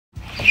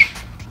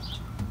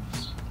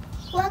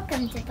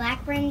welcome to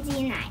Blackburns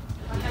Unite.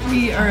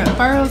 We are at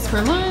Barrow's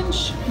for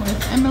lunch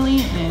with Emily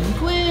and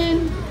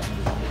Gwen.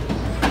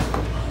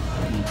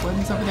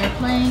 Gwen's over there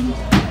playing.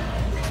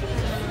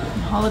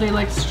 And Holiday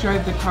likes to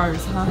drive the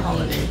cars, huh,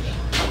 Holiday?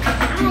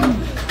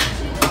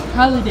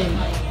 Holiday.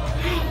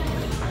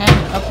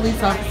 And a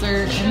police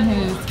officer and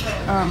his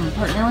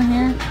partner were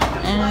here,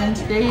 and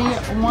they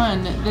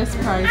won this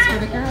prize for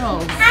the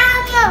girls.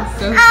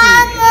 So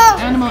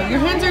sweet. Animal, your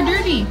hands are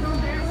dirty.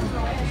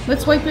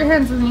 Let's wipe your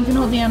hands and then you can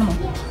hold the animal.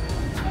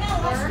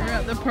 We're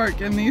at the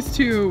park and these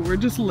two were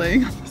just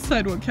laying on the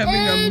sidewalk having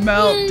a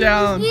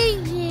meltdown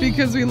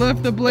because we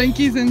left the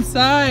blankies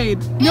inside.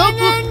 No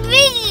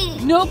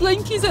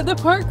blankies at the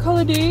park,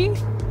 Holiday.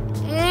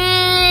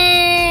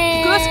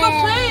 Let's go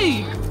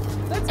play.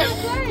 Let's go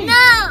play.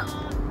 No.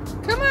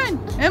 Come on.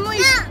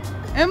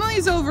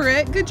 Emily's over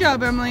it. Good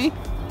job, Emily.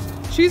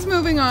 She's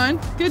moving on.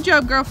 Good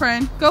job,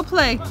 girlfriend. Go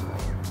play.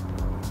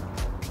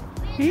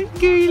 Hey,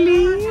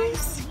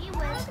 girlies.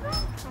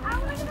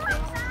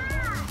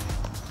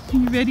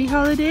 You ready,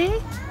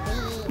 Holiday?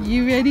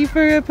 You ready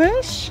for a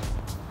push?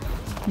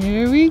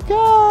 Here we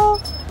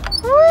go.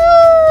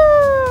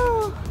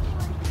 Woo!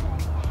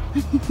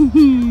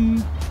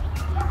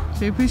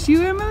 Should I push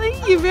you, Emily?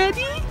 You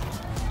ready?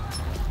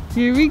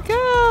 Here we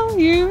go.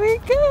 Here we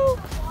go.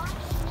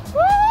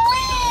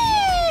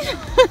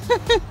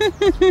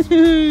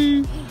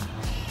 Whee!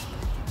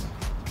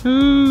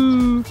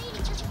 Ooh.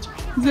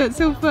 Is that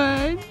so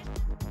fun?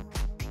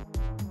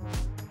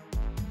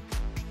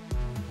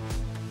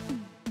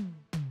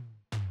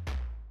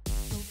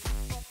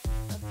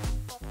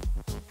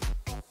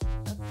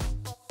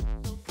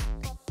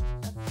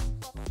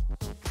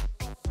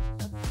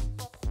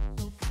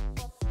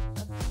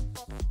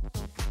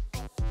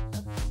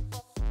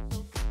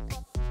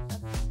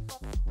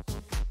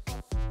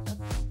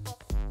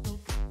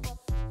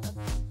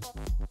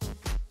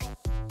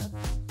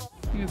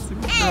 Yes, the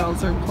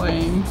girls are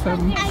playing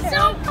some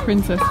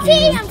princess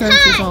game.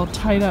 Fence is all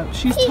tied up.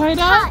 She's tied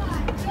up?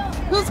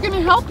 Who's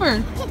gonna help her?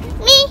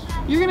 Me.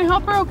 You're gonna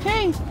help her?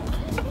 Okay.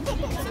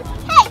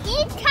 Hey,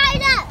 he's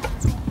tied up.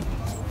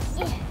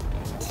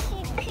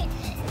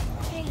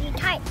 You're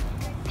tight.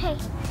 Hey.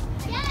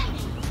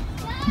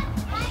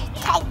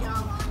 Tight.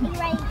 You're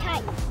ready,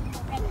 tight.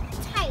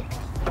 Tight.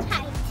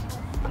 Tight.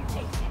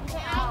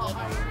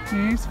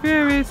 Here's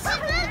Ferris.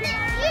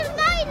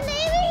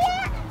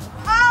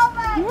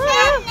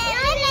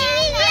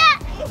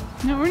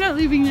 No, we're not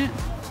leaving yet.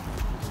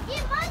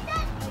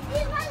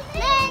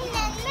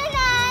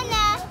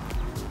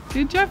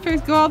 Good job, Ferris.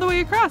 Go all the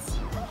way across.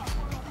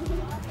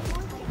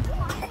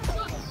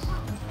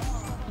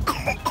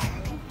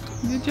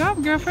 Good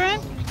job,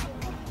 girlfriend.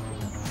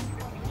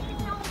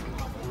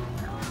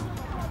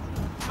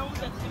 I'm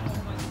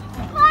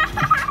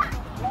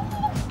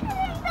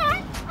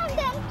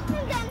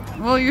done.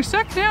 Well, you're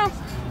stuck now.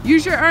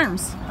 Use your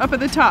arms up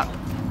at the top.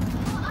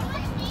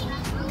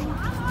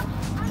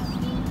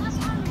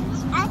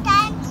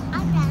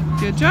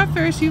 Good job,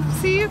 Ferris. You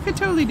could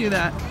totally do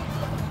that.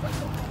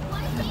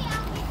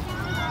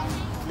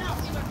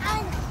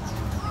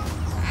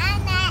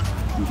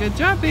 Good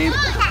job, babe.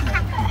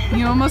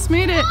 You almost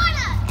made it.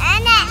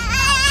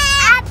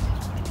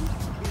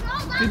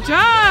 Good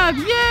job.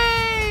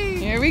 Yay!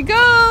 Here we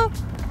go.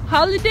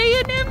 Holiday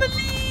and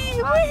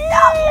Emily.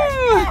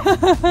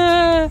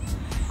 Woohoo!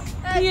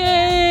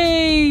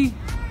 Yay!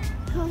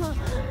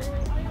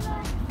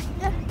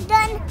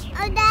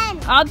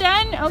 All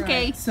done?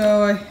 Okay. Right,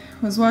 so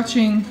I was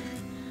watching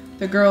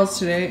the girls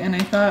today and I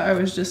thought I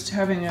was just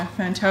having a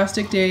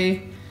fantastic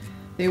day.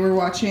 They were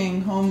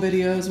watching home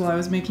videos while I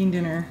was making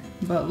dinner,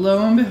 but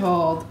lo and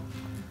behold,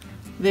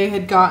 they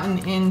had gotten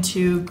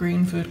into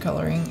green food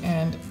coloring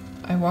and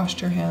I washed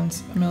her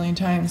hands a million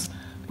times.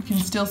 You can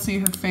still see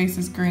her face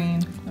is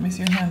green. Let me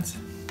see her hands.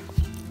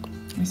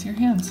 Let me see her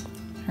hands.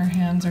 Her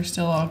hands are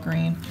still all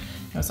green.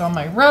 It was on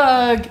my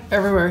rug,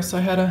 everywhere, so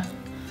I had a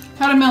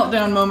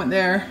meltdown moment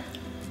there.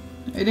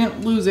 I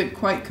didn't lose it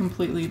quite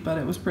completely, but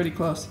it was pretty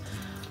close.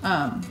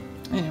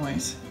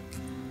 Anyways,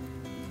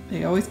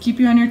 they always keep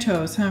you on your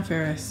toes, huh,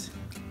 Ferris?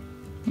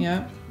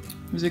 Yep.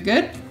 Was it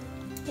good?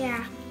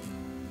 Yeah.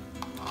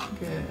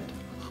 Good.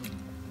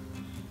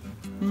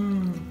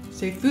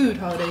 Say food,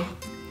 Holiday.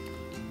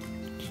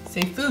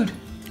 Say food.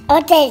 Oh,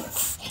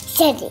 that's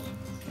spaghetti.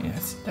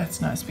 Yes,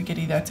 that's not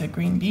spaghetti, that's a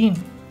green bean.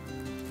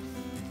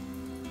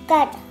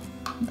 Good.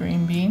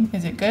 Green bean,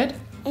 is it good?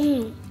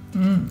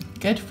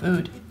 Good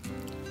food.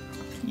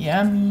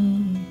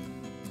 Yummy.